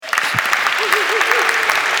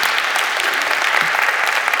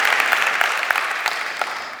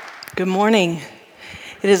Good morning.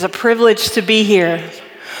 It is a privilege to be here.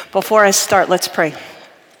 Before I start, let's pray.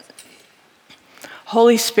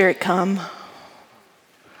 Holy Spirit, come.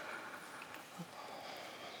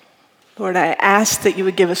 Lord, I ask that you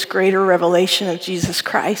would give us greater revelation of Jesus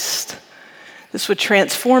Christ. This would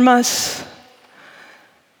transform us.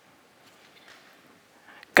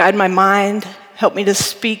 Guide my mind. Help me to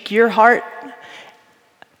speak your heart.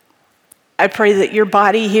 I pray that your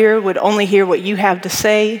body here would only hear what you have to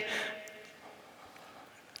say.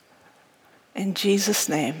 In Jesus'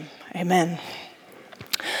 name, amen.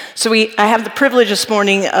 So I have the privilege this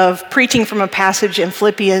morning of preaching from a passage in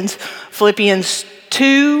Philippians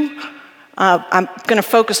 2. I'm going to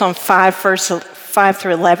focus on 5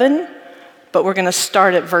 through 11, but we're going to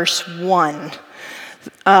start at verse 1.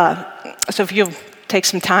 So if you'll take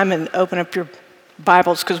some time and open up your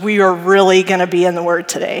Bibles, because we are really going to be in the Word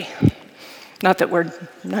today. Not that we're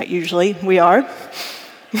not usually, we are.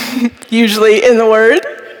 Usually in the Word,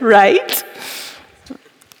 right?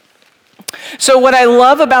 So what I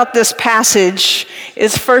love about this passage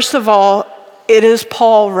is, first of all, it is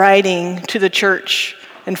Paul writing to the church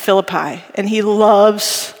in Philippi, and he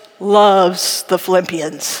loves the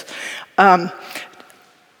Philippians.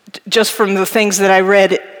 Just from the things that I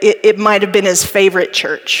read, it might have been his favorite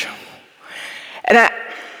church. And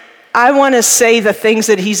I want to say the things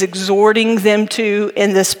that he's exhorting them to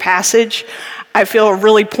in this passage, I feel are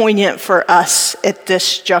really poignant for us at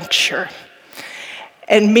this juncture.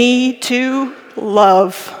 And me too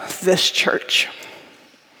love this church.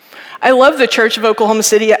 I love the Church of Oklahoma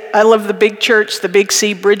City. I love the big church. The Big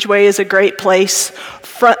C Bridgeway is a great place.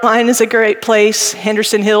 Frontline is a great place.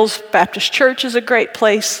 Henderson Hills Baptist Church is a great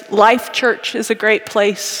place. Life Church is a great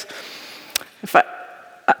place. I'm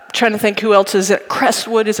trying to think who else is it.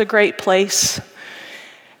 Crestwood is a great place.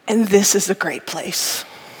 And this is a great place.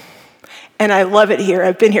 And I love it here.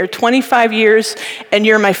 I've been here 25 years, and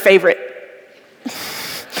you're my favorite.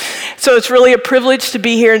 So it's really a privilege to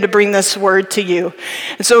be here and to bring this word to you.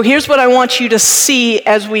 And so here's what I want you to see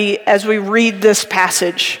as we read this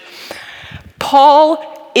passage.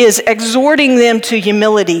 Paul is exhorting them to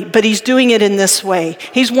humility, but he's doing it in this way.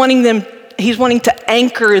 He's wanting to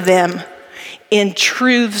anchor them in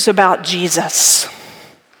truths about Jesus.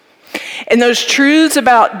 And those truths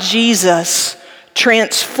about Jesus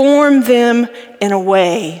transform them in a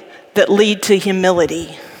way that lead to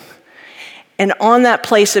humility. And on that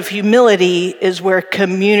place of humility is where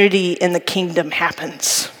community in the kingdom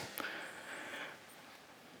happens.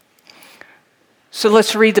 So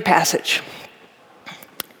let's read the passage.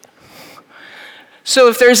 So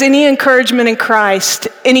if there's any encouragement in Christ,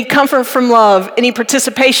 any comfort from love, any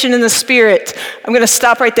participation in the Spirit, I'm going to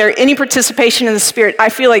stop right there. Any participation in the Spirit, I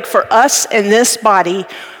feel like for us in this body,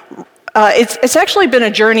 it's actually been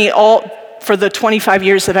a journey all for the 25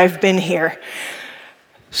 years that I've been here.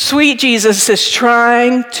 Sweet Jesus is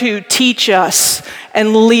trying to teach us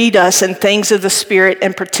and lead us in things of the Spirit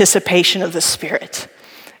and participation of the Spirit.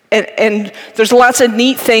 And there's lots of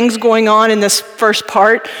neat things going on in this first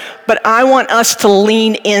part, but I want us to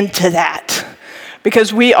lean into that.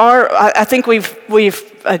 Because I think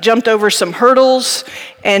we've jumped over some hurdles,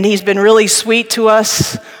 and he's been really sweet to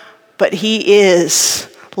us, but he is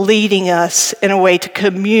leading us in a way to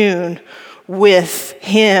commune with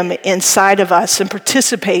him inside of us and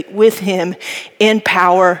participate with him in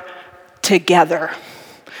power together.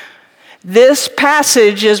 This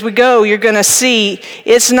passage, as we go, you're going to see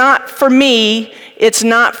it's not for me, it's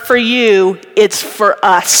not for you, it's for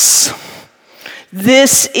us.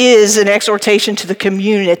 This is an exhortation to the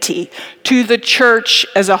community, to the church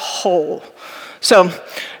as a whole. So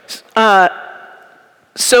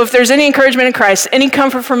if there's any encouragement in Christ, any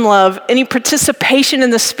comfort from love, any participation in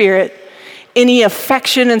the Spirit, any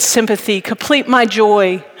affection and sympathy, complete my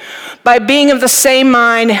joy by being of the same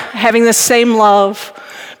mind, having the same love,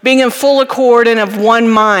 being in full accord and of one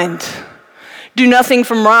mind. Do nothing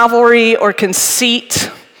from rivalry or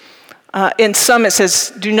conceit. In some it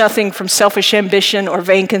says, do nothing from selfish ambition or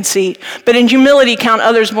vain conceit, but in humility count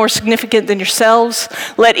others more significant than yourselves.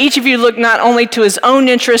 Let each of you look not only to his own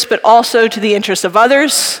interest, but also to the interest of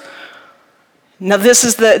others. Now this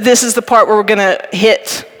is the part where we're going to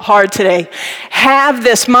hit hard today. Have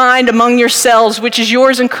this mind among yourselves, which is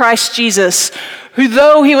yours in Christ Jesus, who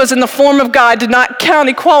though he was in the form of God, did not count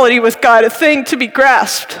equality with God a thing to be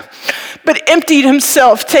grasped, but emptied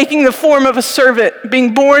himself, taking the form of a servant,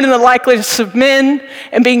 being born in the likeness of men,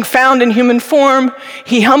 and being found in human form,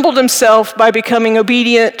 he humbled himself by becoming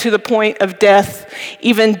obedient to the point of death,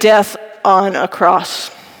 even death on a cross.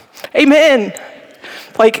 Amen.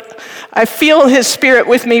 I feel his Spirit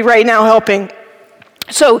with me right now helping.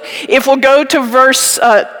 So if we'll go to verse,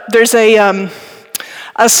 there's a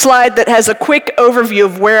slide that has a quick overview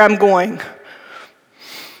of where I'm going.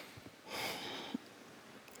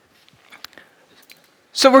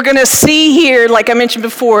 So we're going to see here, like I mentioned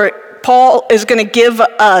before, Paul is going to give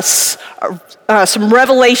us some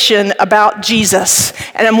revelation about Jesus.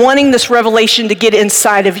 And I'm wanting this revelation to get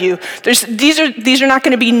inside of you. These are not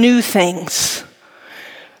going to be new things.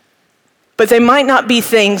 But they might not be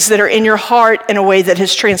things that are in your heart in a way that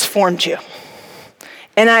has transformed you.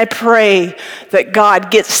 And I pray that God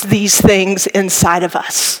gets these things inside of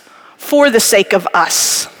us for the sake of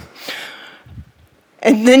us.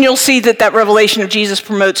 And then you'll see that revelation of Jesus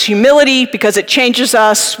promotes humility because it changes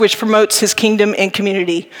us, which promotes his kingdom and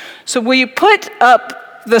community. So will you put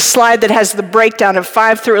up the slide that has the breakdown of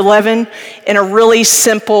 5 through 11 in a really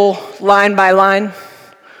simple line by line?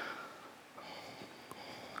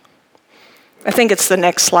 I think it's the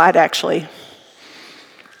next slide, actually.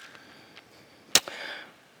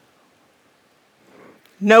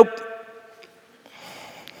 Nope.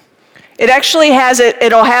 It actually has it.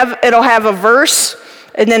 It'll have a verse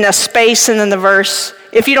and then a space and then the verse.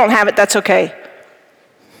 If you don't have it, that's okay.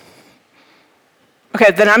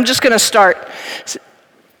 Okay, then I'm just going to start.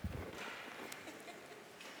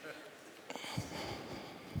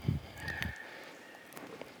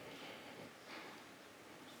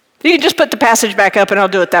 You can just put the passage back up and I'll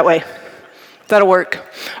do it that way. That'll work.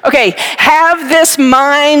 Okay, have this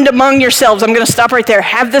mind among yourselves. I'm going to stop right there.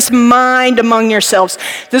 Have this mind among yourselves.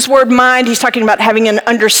 This word mind, he's talking about having an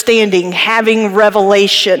understanding, having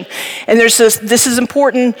revelation. And this is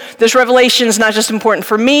important. This revelation is not just important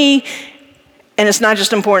for me, and it's not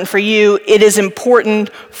just important for you. It is important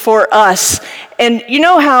for us. And you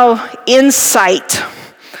know how insight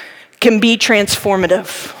can be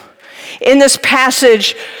transformative. In this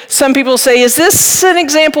passage, some people say, is this an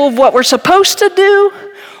example of what we're supposed to do?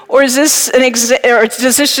 Or is this or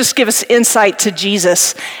does this just give us insight to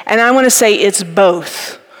Jesus? And I want to say it's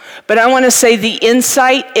both. But I want to say the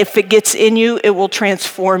insight, if it gets in you, it will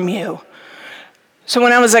transform you. So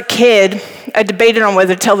when I was a kid, I debated on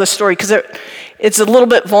whether to tell this story because it's a little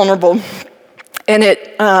bit vulnerable. And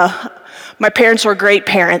my parents were great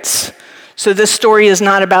parents. So this story is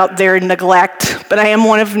not about their neglect, but I am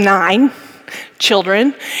one of 9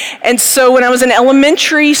 children. And so when I was in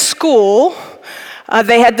elementary school,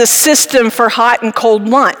 they had this system for hot and cold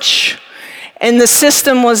lunch. And the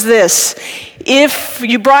system was this. If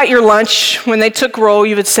you brought your lunch, when they took roll,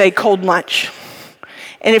 you would say cold lunch.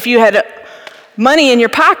 And if you had money in your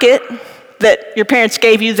pocket that your parents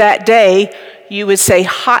gave you that day, you would say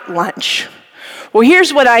hot lunch. Well,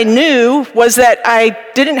 here's what I knew was that I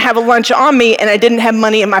didn't have a lunch on me and I didn't have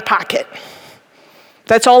money in my pocket.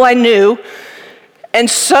 That's all I knew. And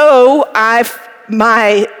so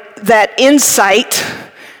that insight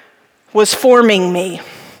was forming me.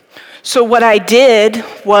 So what I did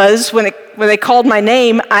was when they called my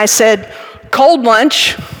name, I said, cold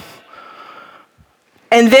lunch.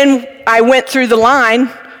 And then I went through the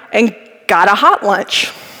line and got a hot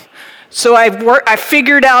lunch. So I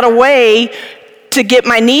figured out a way to get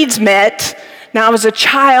my needs met. Now, I was a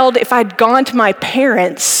child. If I'd gone to my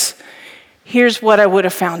parents, here's what I would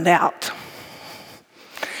have found out.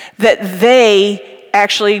 That they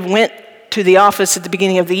actually went to the office at the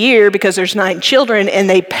beginning of the year because there's 9 children and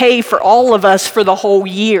they pay for all of us for the whole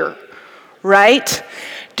year, right?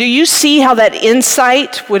 Do you see how that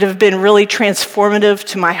insight would have been really transformative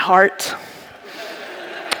to my heart?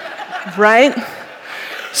 Right?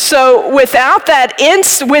 So without that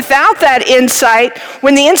insight,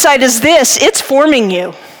 when the insight is this, it's forming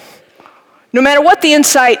you. No matter what the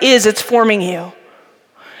insight is, it's forming you.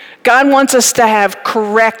 God wants us to have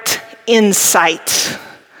correct insight.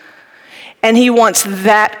 And he wants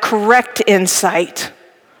that correct insight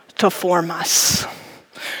to form us.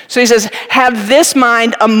 So he says, have this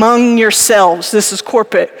mind among yourselves. This is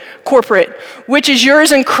corporate, which is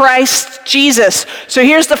yours in Christ Jesus. So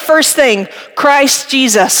here's the first thing, Christ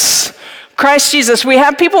Jesus. Christ Jesus. We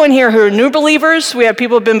have people in here who are new believers. We have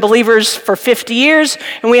people who have been believers for 50 years.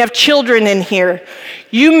 And we have children in here.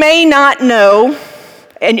 You may not know,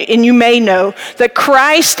 and you may know, that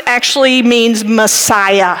Christ actually means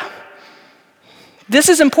Messiah. This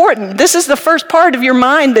is important. This is the first part of your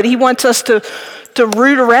mind that he wants us to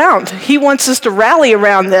root around. He wants us to rally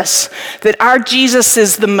around this, that our Jesus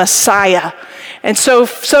is the Messiah. And so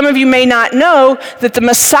some of you may not know that the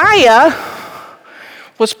Messiah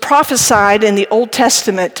was prophesied in the Old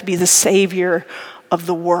Testament to be the Savior of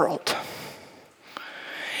the world.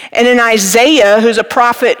 And in Isaiah, who's a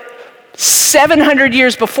prophet 700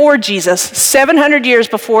 years before Jesus,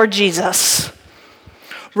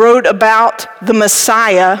 wrote about the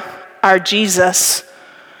Messiah, our Jesus.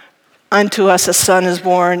 Unto us a son is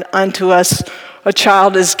born, unto us a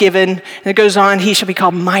child is given. And it goes on, he shall be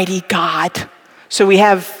called Mighty God. So we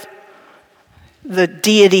have the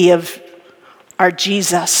deity of our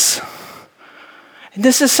Jesus. And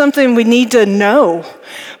this is something we need to know.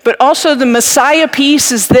 But also the Messiah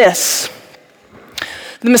piece is this.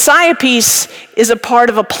 The Messiah piece is a part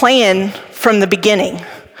of a plan from the beginning.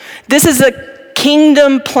 This is a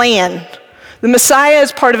kingdom plan. The Messiah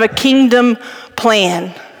is part of a kingdom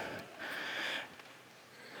plan.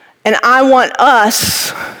 And I want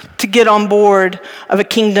us to get on board of a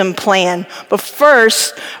kingdom plan. But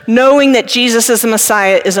first, knowing that Jesus is the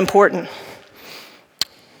Messiah is important.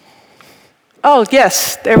 Oh,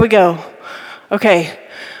 yes, there we go. Okay,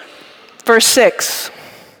 verse 6.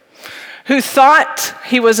 Who though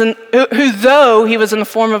he was in the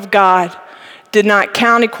form of God, did not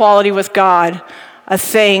count equality with God a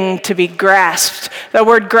thing to be grasped. The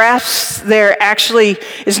word grasp there actually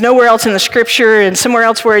is nowhere else in the scripture, and somewhere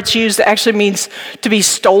else where it's used, it actually means to be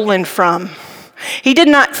stolen from. He did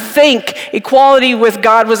not think equality with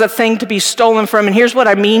God was a thing to be stolen from, and here's what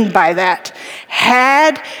I mean by that.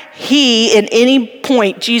 Had he, at any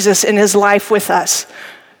point, Jesus in his life with us,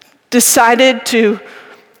 decided to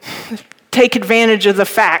take advantage of the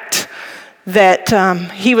fact that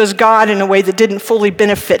he was God in a way that didn't fully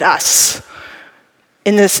benefit us,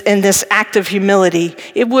 in this act of humility,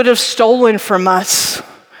 it would have stolen from us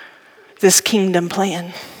this kingdom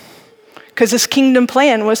plan. Because this kingdom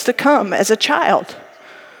plan was to come as a child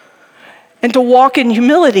and to walk in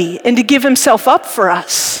humility and to give himself up for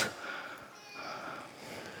us.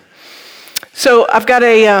 So I've got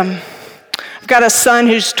a son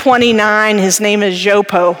who's 29. His name is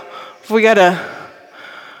Jopo.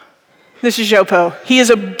 This is Jopo. He is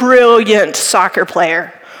a brilliant soccer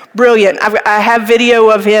player. Brilliant. I have video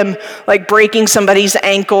of him like breaking somebody's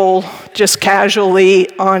ankle just casually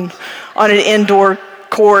on an indoor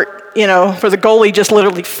court, where the goalie just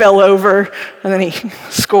literally fell over and then he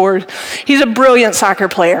scored. He's a brilliant soccer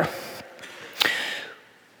player.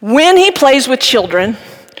 When he plays with children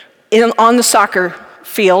on the soccer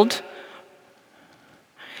field,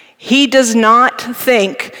 he does not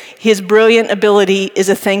think his brilliant ability is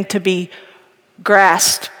a thing to be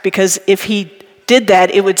grasped, because if he did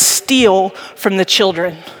that, it would steal from the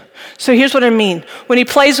children. So here's what I mean. When he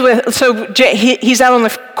plays he's out on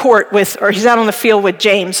the court he's out on the field with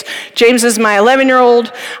James. James is my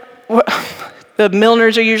 11-year-old. The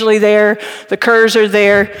Milners are usually there. The Kerrs are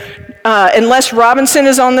there. Unless Robinson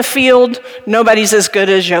is on the field, nobody's as good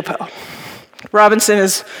as Jopo. Robinson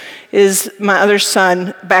is my other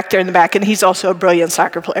son back there in the back, and he's also a brilliant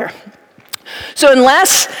soccer player. So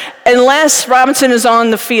unless Robinson is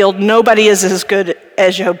on the field, nobody is as good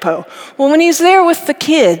as Jopo. Well, when he's there with the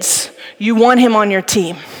kids, you want him on your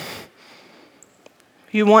team.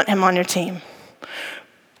 You want him on your team.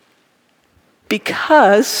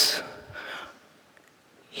 Because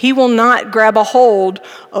he will not grab a hold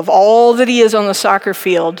of all that he is on the soccer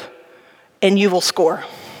field and you will score.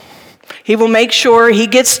 He will make sure he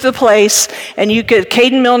gets to the place, and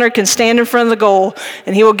Caden Milner can stand in front of the goal,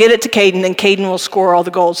 and he will get it to Caden, and Caden will score all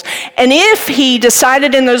the goals. And if he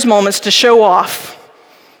decided in those moments to show off,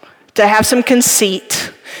 to have some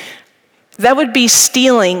conceit, that would be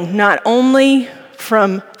stealing not only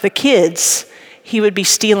from the kids, he would be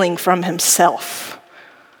stealing from himself.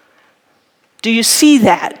 Do you see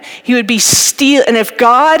that? He would be and if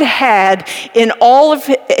God had, in all of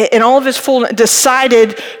his fullness,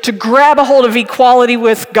 decided to grab a hold of equality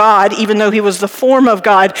with God, even though he was the form of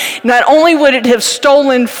God, not only would it have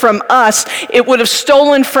stolen from us, it would have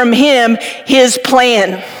stolen from him his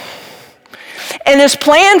plan. And his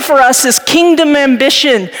plan for us is kingdom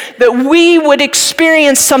ambition, that we would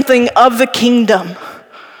experience something of the kingdom.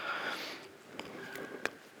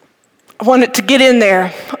 I wanted to get in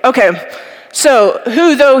there. Okay. So,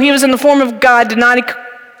 who, though he was in the form of God, did not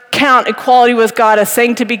count equality with God a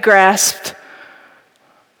thing to be grasped.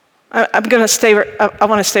 I want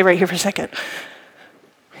to stay right here for a second.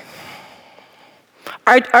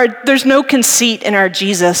 There's no conceit in our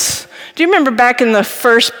Jesus. Do you remember back in the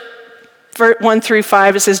first 1 through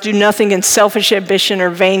 5, it says, do nothing in selfish ambition or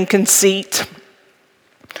vain conceit.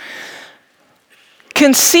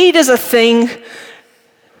 Conceit is a thing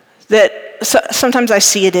that sometimes I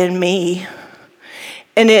see it in me.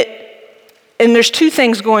 And there's two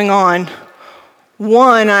things going on.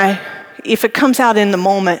 One, if it comes out in the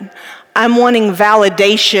moment, I'm wanting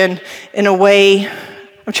validation in a way,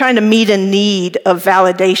 I'm trying to meet a need of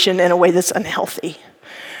validation in a way that's unhealthy.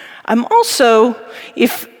 I'm also,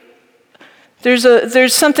 if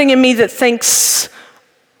there's something in me that thinks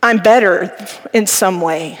I'm better in some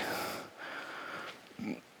way.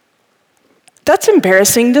 That's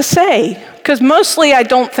embarrassing to say, because mostly I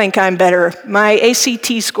don't think I'm better. My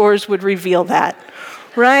ACT scores would reveal that,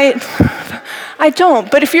 right? I don't.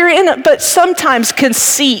 But sometimes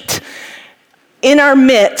conceit in our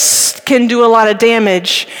midst can do a lot of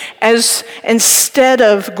damage, as instead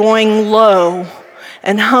of going low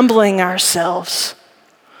and humbling ourselves,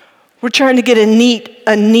 we're trying to get a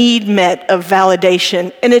need met of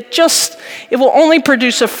validation, and it will only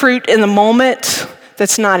produce a fruit in the moment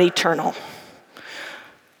that's not eternal.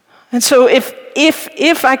 And so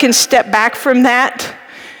if I can step back from that,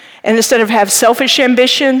 and instead of have selfish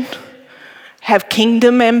ambition, have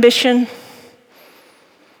kingdom ambition,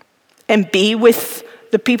 and be with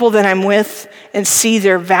the people that I'm with and see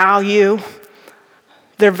their value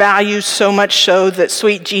so much so that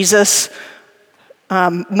sweet Jesus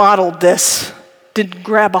modeled this, to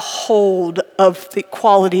grab a hold of the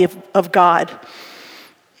quality of God.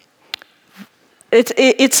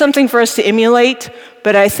 It's something for us to emulate,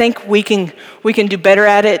 but I think we can do better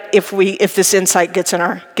at it if this insight gets in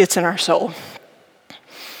our soul.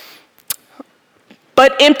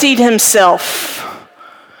 But emptied himself.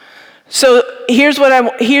 So here's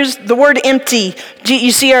the word empty.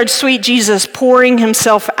 You see our sweet Jesus pouring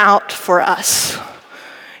himself out for us.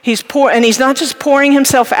 And he's not just pouring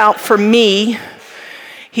himself out for me,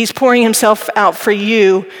 he's pouring himself out for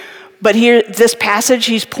you. But here, this passage,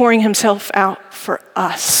 he's pouring himself out for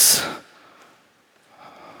us.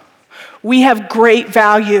 We have great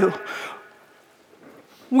value.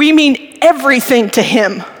 We mean everything to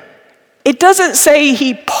him. It doesn't say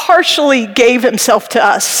he partially gave himself to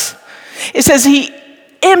us. It says he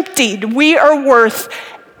emptied. We are worth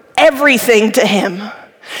everything to him.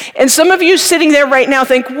 And some of you sitting there right now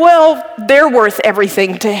think, well, they're worth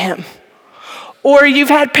everything to him. Or you've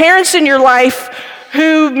had parents in your life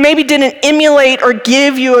who maybe didn't emulate or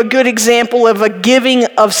give you a good example of a giving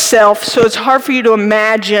of self, so it's hard for you to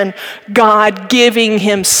imagine God giving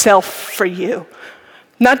himself for you.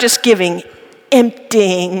 Not just giving,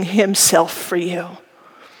 emptying himself for you.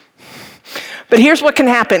 But here's what can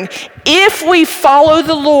happen. If we follow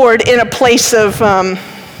the Lord in a place of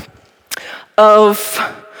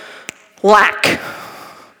lack,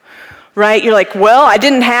 right? You're like, well, I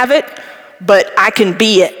didn't have it, but I can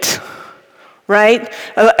be it. Right?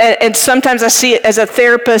 And sometimes I see it as a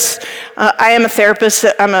therapist. I am a therapist.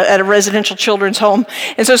 I'm at a residential children's home.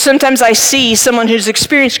 And so sometimes I see someone who's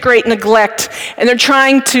experienced great neglect, and they're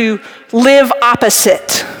trying to live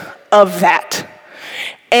opposite of that.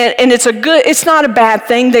 And it's not a bad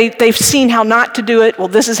thing. They've seen how not to do it. Well,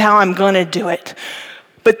 this is how I'm going to do it.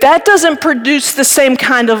 But that doesn't produce the same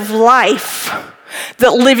kind of life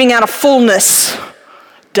that living out of fullness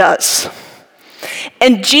does.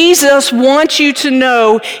 And Jesus wants you to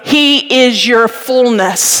know he is your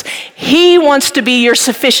fullness. He wants to be your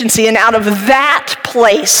sufficiency, and out of that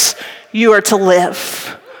place you are to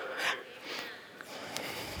live.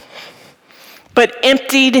 But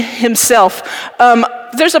emptied himself.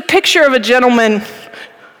 There's a picture of a gentleman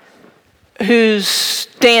who's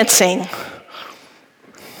dancing.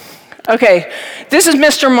 Okay, this is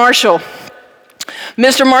Mr. Marshall.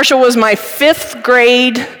 Mr. Marshall was my 5th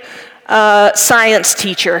grade science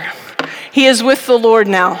teacher. He is with the Lord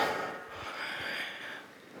now.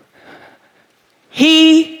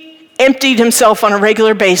 He emptied himself on a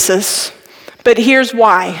regular basis, but here's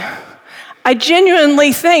why. I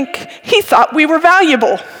genuinely think he thought we were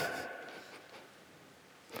valuable.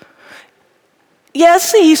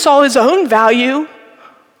 Yes, he saw his own value,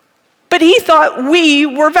 but he thought we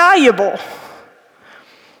were valuable.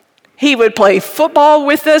 He would play football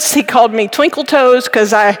with us. He called me Twinkle Toes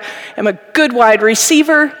because I am a good wide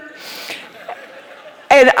receiver.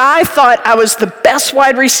 And I thought I was the best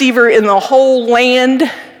wide receiver in the whole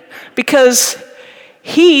land because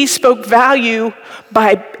he spoke value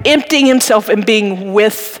by emptying himself and being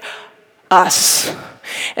with us.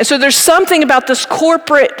 And so there's something about this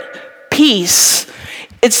corporate piece.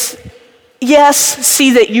 It's, yes,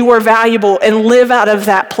 see that you are valuable and live out of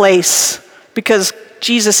that place because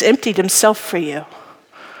Jesus emptied himself for you.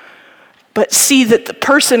 But see that the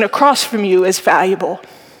person across from you is valuable.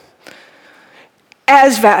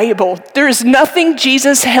 As valuable. There is nothing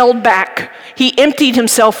Jesus held back. He emptied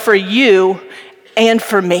himself for you and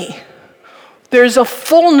for me. There's a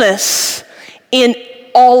fullness in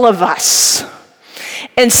all of us.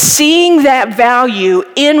 And seeing that value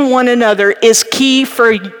in one another is key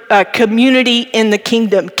for community in the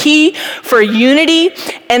kingdom. Key for unity,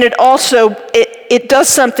 and it does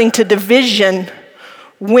something to division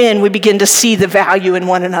when we begin to see the value in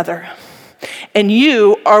one another. And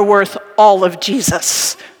you are worth all of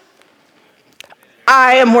Jesus.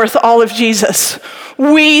 I am worth all of Jesus.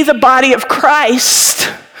 We, the body of Christ,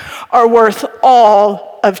 are worth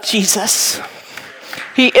all of Jesus.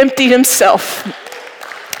 He emptied himself.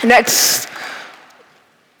 Next,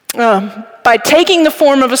 by taking the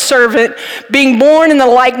form of a servant, being born in the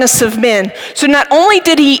likeness of men. So not only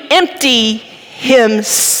did he empty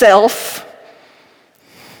himself,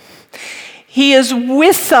 he is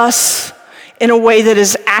with us in a way that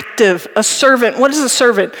is active. A servant, what is a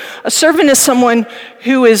servant? A servant is someone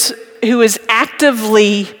who is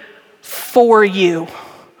actively for you.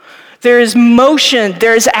 There is motion,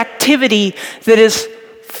 there is activity that is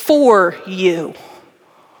for you.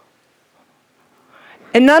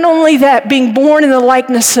 And not only that, being born in the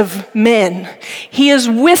likeness of men, he is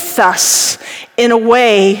with us in a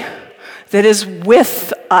way that is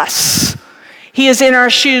with us. He is in our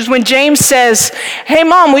shoes. When James says, hey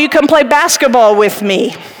mom, will you come play basketball with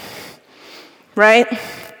me? Right?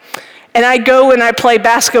 And I go and I play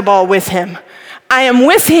basketball with him. I am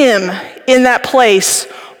with him in that place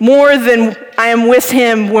more than I am with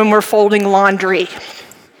him when we're folding laundry.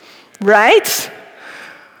 Right?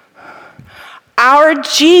 Our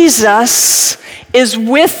Jesus is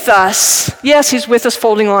with us. Yes, he's with us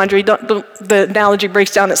folding laundry. The analogy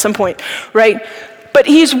breaks down at some point, right? But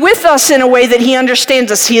he's with us in a way that he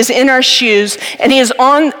understands us. He is in our shoes, and he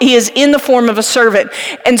is in the form of a servant.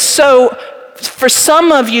 And so, for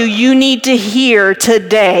some of you, you need to hear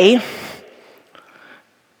today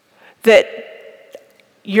that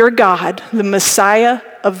your God, the Messiah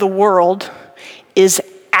of the world, is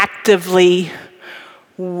actively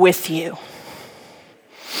with you.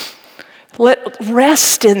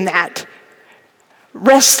 Rest in that.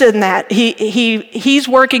 Rest in that. He's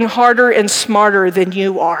working harder and smarter than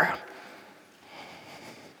you are.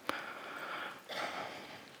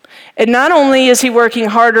 And not only is he working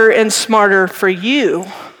harder and smarter for you,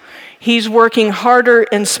 he's working harder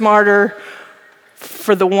and smarter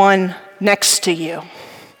for the one next to you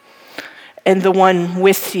and the one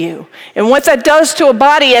with you. And what that does to a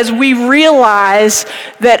body as we realize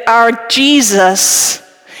that our Jesus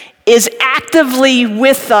is actively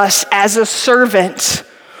with us as a servant,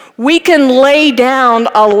 we can lay down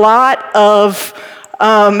a lot of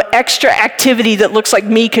extra activity that looks like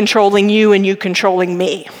me controlling you and you controlling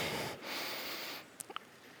me.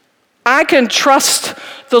 I can trust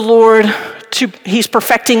the Lord he's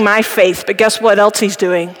perfecting my faith, but guess what else he's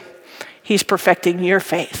doing? He's perfecting your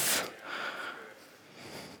faith.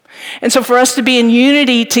 And so for us to be in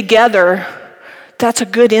unity together, that's a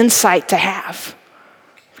good insight to have.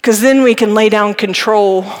 Because then we can lay down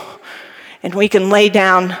control and we can lay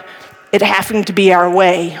down it having to be our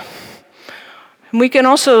way. And we can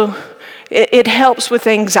also, it helps with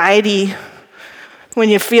anxiety when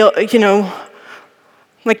you feel,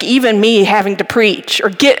 like even me having to preach or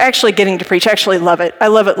getting to preach. I actually love it. I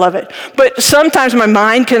love it. But sometimes my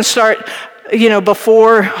mind can start,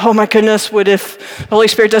 before, oh my goodness, what if the Holy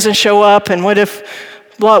Spirit doesn't show up, and what if.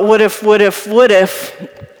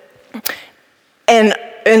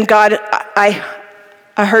 And God, I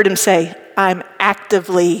heard him say, I'm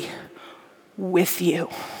actively with you.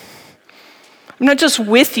 I'm not just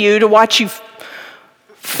with you to watch you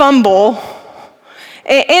fumble.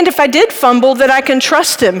 And if I did fumble, that I can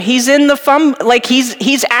trust him. He's in the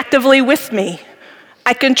he's actively with me.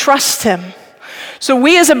 I can trust him. So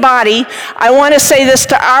we as a body, I want to say this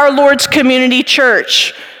to our Lord's Community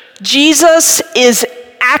Church. Jesus is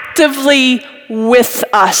actively with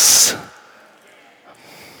us.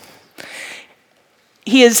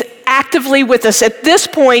 He is actively with us. At this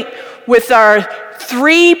point, with our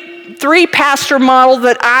three pastor model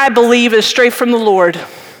that I believe is straight from the Lord.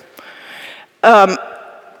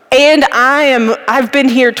 And I've been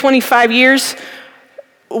here 25 years,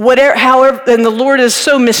 however, and the Lord is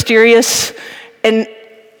so mysterious, and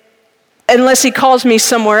unless he calls me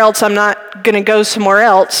somewhere else, I'm not going to go somewhere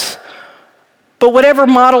else. But whatever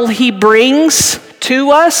model he brings to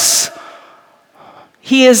us,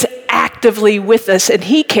 he is actively with us, and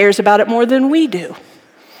he cares about it more than we do.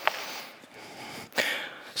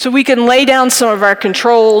 So we can lay down some of our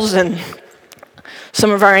controls and some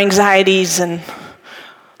of our anxieties and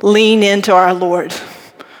lean into our Lord.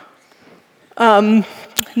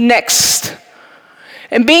 Next.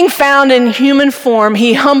 And being found in human form,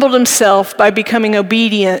 he humbled himself by becoming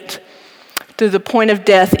obedient to the point of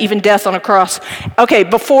death, even death on a cross. Okay,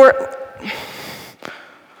 before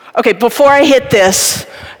I hit this,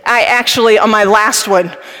 on my last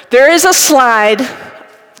one, there is a slide.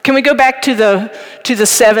 Can we go back to the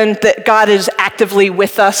 7 that God is actively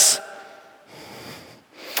with us?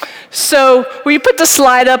 So, will you put the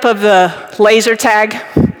slide up of the laser tag?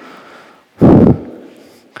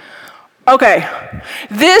 Okay,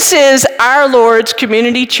 this is our Lord's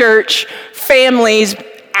Community Church families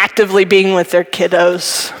actively being with their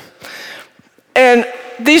kiddos. And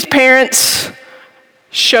these parents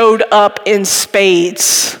showed up in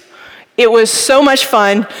spades. It was so much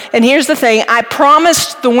fun. And here's the thing, I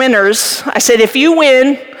promised the winners, I said, if you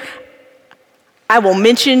win, I will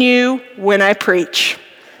mention you when I preach.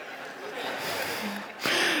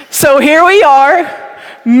 So here we are,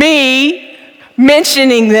 me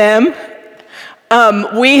mentioning them.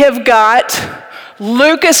 We have got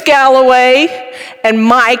Lucas Galloway and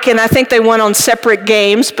Mike, and I think they won on separate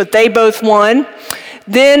games, but they both won.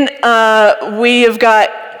 Then we have got,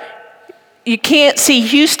 you can't see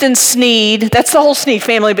Houston Sneed. That's the whole Sneed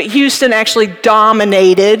family, but Houston actually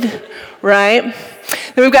dominated, right?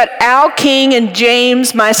 Then we've got Al King and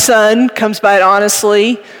James, my son, comes by it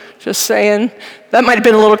honestly. Just saying. That might have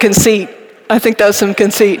been a little conceit. I think that was some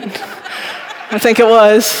conceit. I think it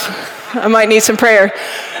was. I might need some prayer.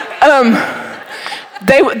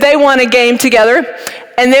 They won a game together.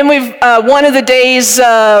 And then we've, one of the days,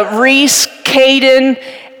 Reese, Caden,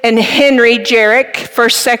 and Henry Jarek,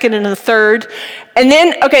 first, second, and the third. And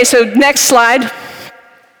then, okay, so next slide.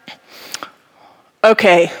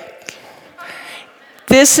 Okay.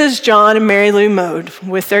 This is John and Mary Lou Mode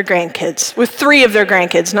with their grandkids, with 3 of their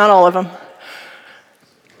grandkids, not all of them.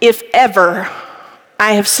 If ever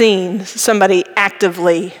I have seen somebody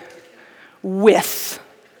actively with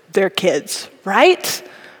their kids, right?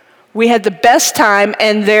 We had the best time,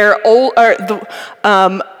 and their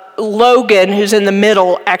Logan, who's in the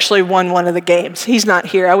middle, actually won one of the games. He's not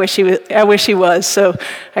here. I wish he was, so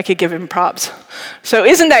I could give him props. So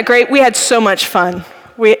isn't that great? We had so much fun.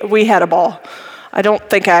 We had a ball. I don't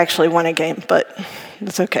think I actually won a game, but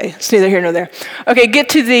it's okay. It's neither here nor there. Okay, get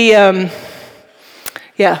to the,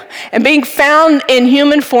 And being found in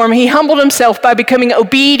human form, he humbled himself by becoming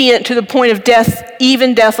obedient to the point of death,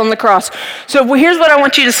 even death on the cross. So here's what I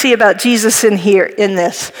want you to see about Jesus in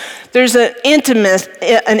this. There's an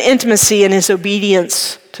intimacy in his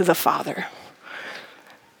obedience to the Father.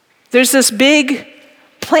 There's this big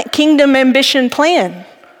kingdom ambition plan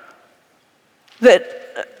that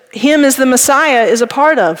him as the Messiah is a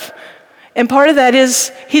part of. And part of that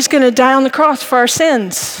is he's going to die on the cross for our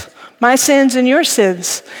sins, my sins and your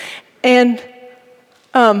sins. And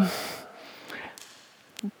the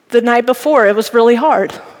night before, it was really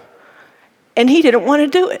hard. And he didn't want to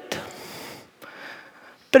do it.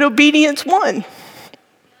 But obedience won.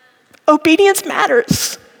 Obedience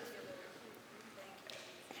matters.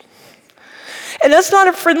 And that's not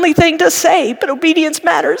a friendly thing to say, but obedience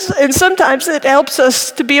matters. And sometimes it helps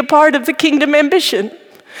us to be a part of the kingdom ambition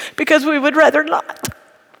because we would rather not.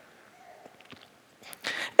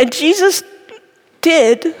 And Jesus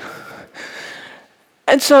did.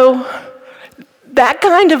 And so that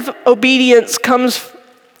kind of obedience comes,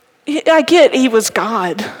 I get he was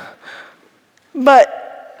God,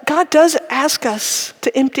 but God does ask us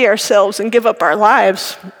to empty ourselves and give up our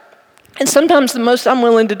lives. And sometimes the most I'm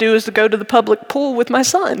willing to do is to go to the public pool with my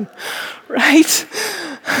son, right?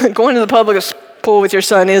 Going to the public pool with your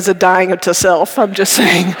son is a dying to self. I'm just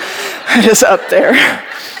saying, that is up there.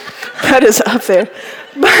 That is up there.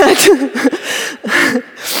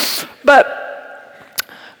 But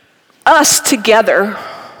us together,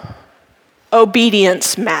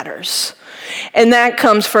 obedience matters. And that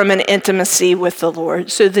comes from an intimacy with the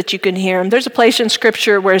Lord so that you can hear him. There's a place in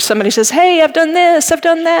Scripture where somebody says, hey, I've done this, I've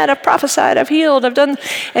done that, I've prophesied, I've healed, I've done,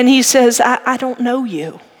 and he says, I don't know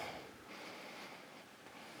you.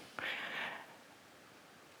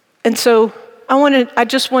 And so I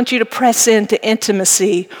just want you to press into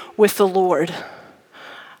intimacy with the Lord.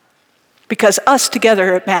 Because us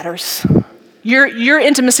together, it matters. Your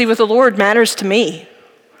intimacy with the Lord matters to me.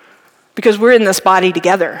 Because we're in this body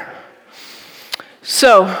together.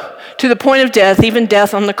 So, to the point of death, even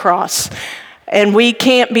death on the cross. And we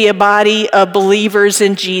can't be a body of believers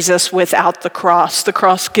in Jesus without the cross. The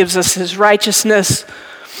cross gives us his righteousness.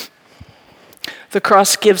 The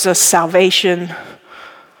cross gives us salvation.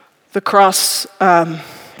 The cross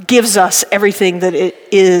gives us everything that it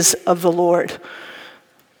is of the Lord.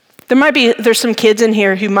 There's some kids in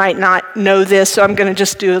here who might not know this, so I'm going to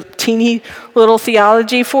just do a teeny little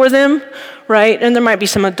theology for them, right? And there might be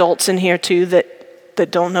some adults in here too that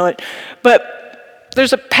don't know it. But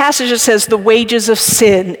there's a passage that says the wages of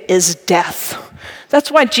sin is death. That's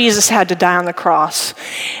why Jesus had to die on the cross.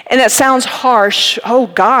 And that sounds harsh. Oh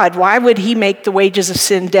God, why would he make the wages of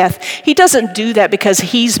sin death? He doesn't do that because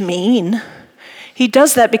he's mean. He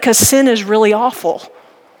does that because sin is really awful.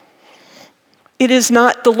 It is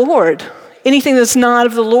not the Lord. Anything that's not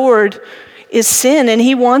of the Lord is sin, and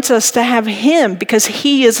he wants us to have him because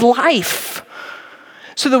he is life.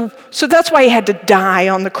 So that's why he had to die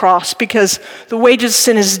on the cross, because the wages of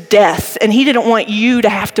sin is death, and he didn't want you to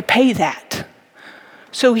have to pay that.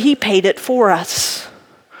 So he paid it for us.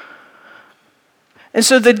 And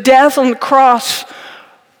so the death on the cross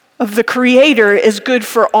of the Creator is good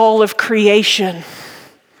for all of creation.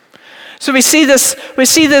 So we see this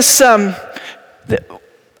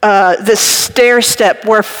stair step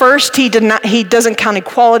where first he doesn't count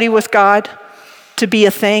equality with God to be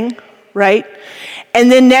a thing, right?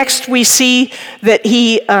 And then next we see that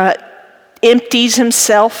he empties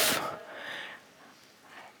himself.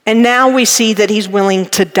 And now we see that he's willing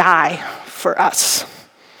to die for us.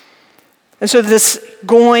 And so this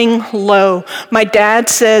going low. My dad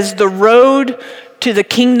says the road to the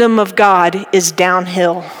kingdom of God is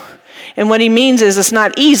downhill. And what he means is it's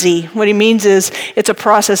not easy. What he means is it's a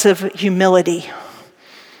process of humility.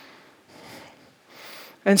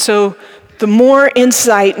 And so the more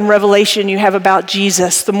insight and revelation you have about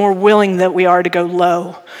Jesus, the more willing that we are to go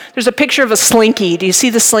low. There's a picture of a slinky. Do you see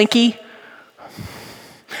the slinky?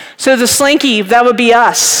 So the slinky, that would be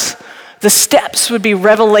us. The steps would be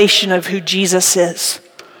revelation of who Jesus is.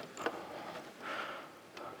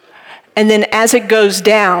 And then as it goes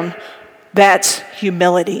down, that's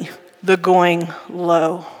humility, the going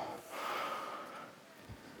low.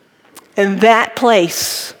 And that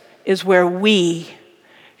place is where we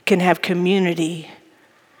can have community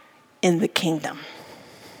in the kingdom.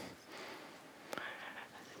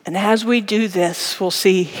 And as we do this, we'll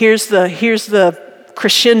see, here's the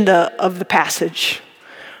crescendo of the passage.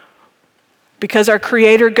 Because our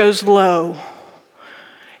Creator goes low,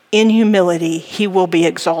 in humility, he will be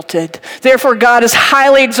exalted. Therefore, God has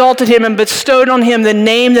highly exalted him and bestowed on him the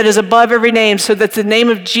name that is above every name, so that the name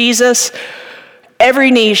of Jesus,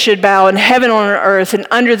 every knee should bow in heaven, on earth, and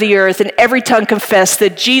under the earth, and every tongue confess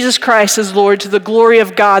that Jesus Christ is Lord, to the glory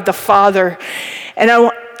of God the Father. And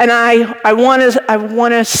I want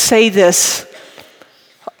to say this.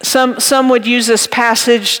 Some would use this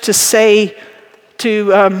passage to say,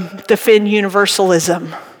 to defend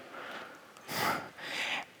universalism.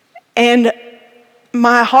 And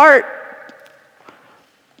my heart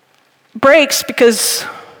breaks because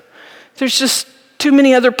there's just too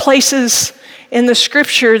many other places in the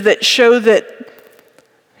scripture that show that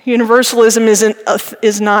universalism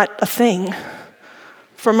is not a thing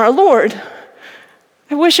from our Lord.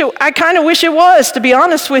 I kind of wish it was, to be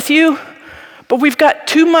honest with you. But we've got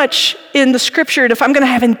too much in the scripture, and if I'm going to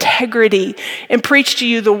have integrity and preach to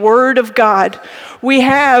you the word of God, we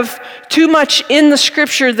have too much in the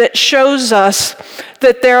scripture that shows us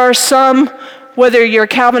that there are some, whether you're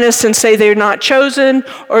Calvinist and say they're not chosen,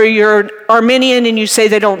 or you're Arminian and you say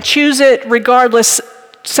they don't choose it, regardless,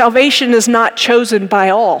 salvation is not chosen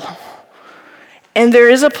by all. And there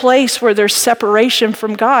is a place where there's separation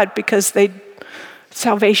from God because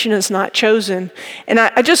salvation is not chosen. And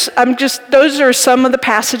those are some of the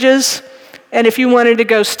passages, and if you wanted to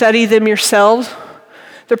go study them yourselves,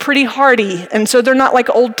 they're pretty hardy, and so they're not like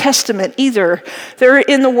Old Testament either. They're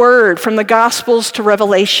in the Word, from the Gospels to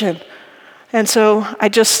Revelation. And so I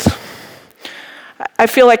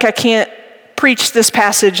feel like I can't preach this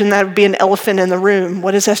passage and that would be an elephant in the room.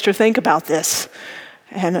 What does Esther think about this?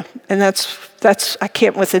 And that's I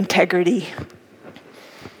can't with integrity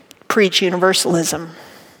preach universalism.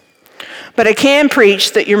 But I can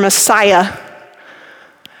preach that your Messiah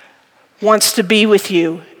wants to be with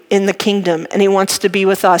you in the kingdom, and he wants to be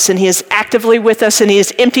with us, and he is actively with us, and he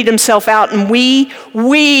has emptied himself out, and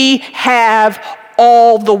we have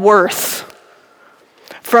all the worth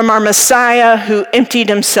from our Messiah who emptied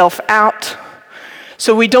himself out.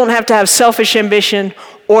 So we don't have to have selfish ambition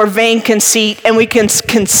or vain conceit, and we can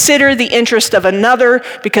consider the interest of another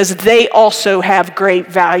because they also have great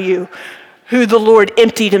value, who the Lord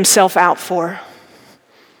emptied himself out for.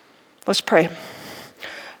 Let's pray.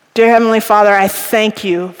 Dear Heavenly Father, I thank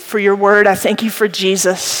you for your word. I thank you for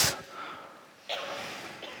Jesus.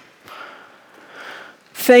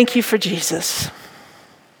 Thank you for Jesus.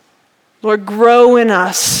 Lord, grow in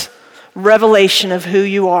us revelation of who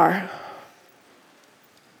you are.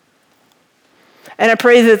 And I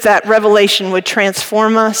pray that that revelation would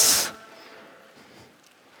transform us,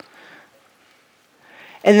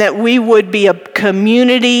 and that we would be a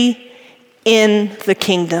community in the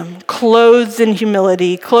kingdom, clothed in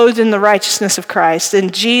humility, clothed in the righteousness of Christ.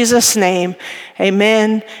 In Jesus' name,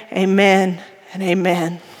 amen, amen, and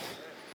amen.